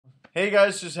Hey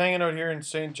guys, just hanging out here in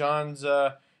St. John's.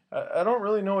 I don't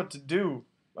really know what to do.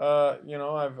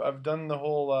 I've done the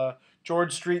whole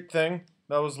George Street thing.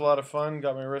 That was a lot of fun.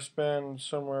 Got my wristband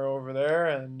somewhere over there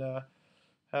and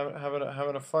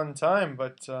having a fun time.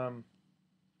 But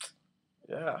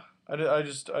yeah, I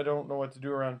don't know what to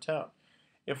do around town.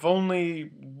 If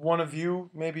only one of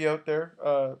you, maybe out there,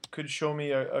 could show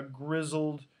me a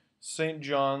grizzled St.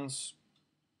 John's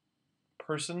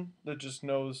person that just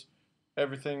knows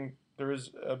everything there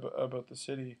is about the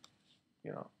city,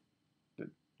 you know,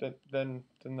 then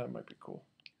that might be cool.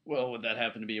 Well, would that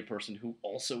happen to be a person who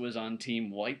also is on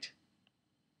Team White?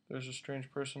 There's a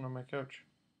strange person on my couch.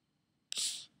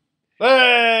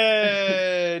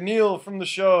 Hey, Neal from the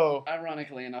show.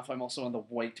 Ironically enough, I'm also on the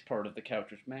white part of the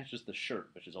couch, which matches the shirt,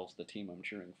 which is also the team I'm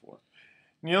cheering for.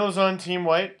 Neal is on Team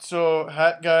White, so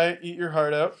hat guy, eat your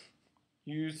heart out.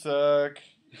 You suck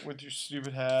with your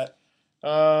stupid hat.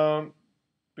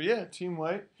 But yeah, Team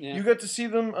White. Yeah. You got to see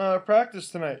them practice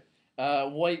tonight.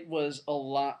 White was a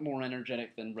lot more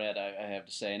energetic than Red, I have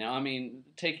to say. Now, I mean,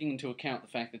 taking into account the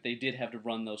fact that they did have to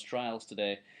run those trials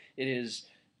today, it is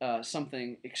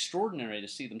something extraordinary to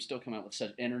see them still come out with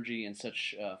such energy and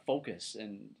such focus.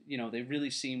 And, you know, they really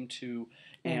seem to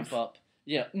amp up.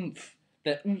 Yeah, oomph.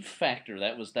 That oomph factor,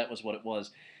 that was what it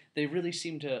was. They really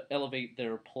seem to elevate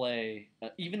their play,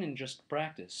 even in just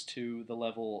practice, to the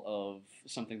level of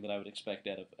something that I would expect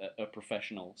out of a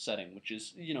professional setting, which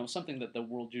is, you know, something that the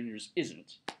World Juniors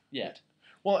isn't yet.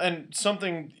 Well, and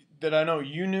something that I know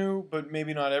you knew, but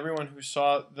maybe not everyone who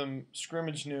saw them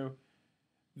scrimmage knew,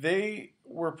 they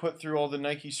were put through all the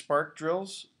Nike Spark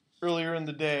drills earlier in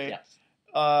the day. Yes.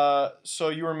 So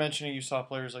you were mentioning you saw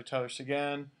players like Tyler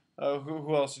Seguin.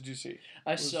 Who else did you see?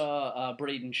 I saw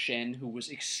Braden Shen, who was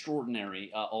extraordinary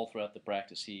all throughout the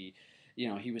practice. He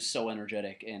was so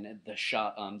energetic, and the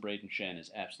shot on Braden Shen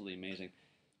is absolutely amazing.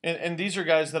 And these are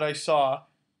guys that I saw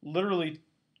literally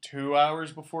 2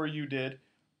 hours before you did,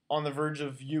 on the verge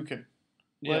of Yukon.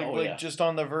 Yeah, Just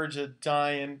on the verge of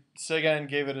dying. Seguin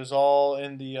gave it his all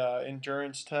in the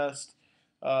endurance test.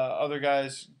 Other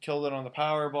guys killed it on the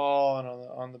power ball and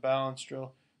on the balance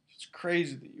drill. It's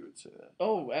crazy that you would say that.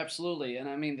 Oh, absolutely. And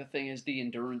I mean, the thing is, the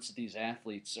endurance of these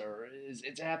athletes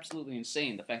it's absolutely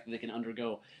insane. The fact that they can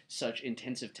undergo such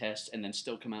intensive tests and then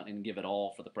still come out and give it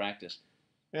all for the practice.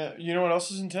 Yeah, you know what else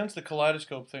is intense? The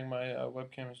kaleidoscope thing my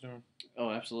webcam is doing.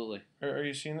 Oh, absolutely. Are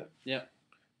you seeing it? Yeah.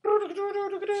 Are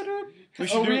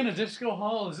we in a disco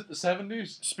hall? Is it the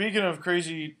 70s? Speaking of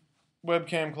crazy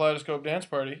webcam kaleidoscope dance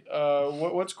party,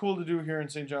 what's cool to do here in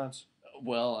St. John's?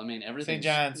 Well, I mean, everything's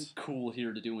St. John's. cool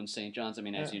here to do in St. John's. I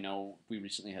mean, as you know, we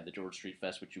recently had the George Street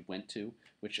Fest, which you went to,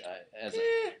 which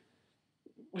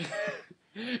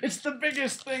It's the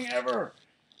biggest thing ever.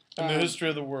 In the history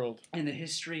of the world. In the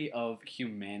history of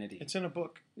humanity. It's in a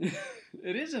book.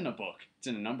 It is in a book. It's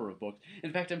in a number of books.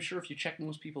 In fact, I'm sure if you check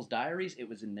most people's diaries, it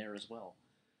was in there as well.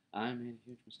 I made a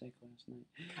huge mistake last night.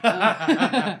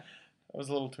 That was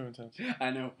a little too intense.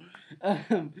 I know.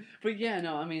 But yeah,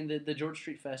 no, I mean, the George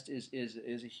Street Fest is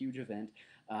a huge event.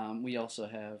 We also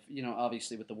have,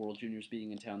 obviously with the World Juniors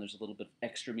being in town, there's a little bit of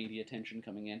extra media attention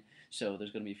coming in. So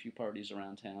there's going to be a few parties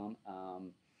around town.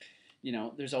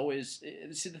 There's always,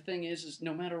 see, the thing is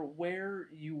no matter where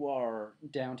you are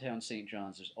downtown St.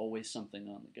 John's, there's always something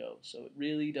on the go. So it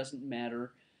really doesn't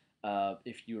matter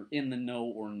if you're in the know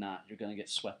or not. You're going to get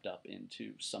swept up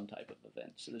into some type of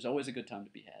event. So there's always a good time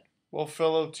to be had. Well,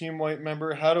 fellow Team White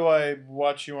member, how do I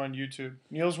watch you on YouTube?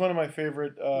 Neal's one of my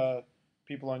favorite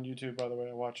people on YouTube, by the way.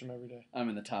 I watch him every day. I'm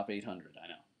in the top 800, I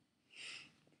know.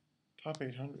 Top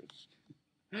 800?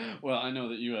 Well, I know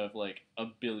that you have like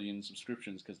 1 billion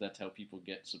subscriptions because that's how people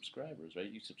get subscribers,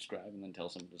 right? You subscribe and then tell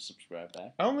someone to subscribe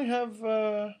back. I only have...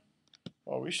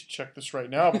 we should check this right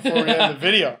now before we end the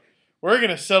video. We're going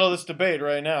to settle this debate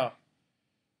right now.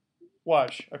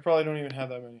 Watch. I probably don't even have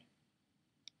that many.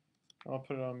 I'll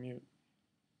put it on mute.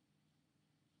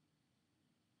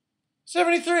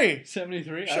 73!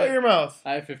 73? Shut your mouth.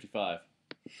 I have 55.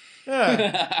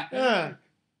 Yeah,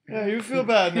 you feel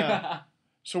bad now.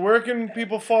 So where can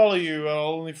people follow you?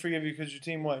 I'll only forgive you because you're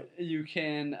Team White. You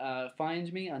can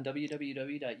find me on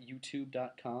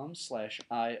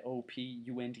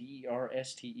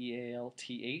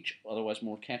www.youtube.com/IOPUNDERSTEALTH, otherwise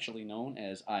more catchily known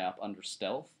as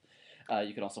IOP_stealth.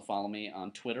 You can also follow me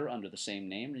on Twitter under the same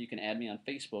name, or you can add me on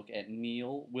Facebook at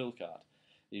Neal Wilcott.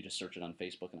 You just search it on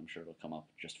Facebook, and I'm sure it'll come up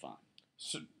just fine.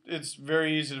 So it's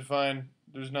very easy to find.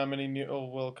 There's not many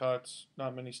Neal Wilcotts,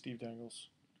 not many Steve Dangles.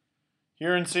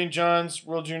 Here in St. John's,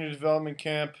 World Junior Development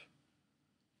Camp.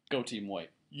 Go Team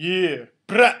White. Yeah.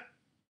 Brah!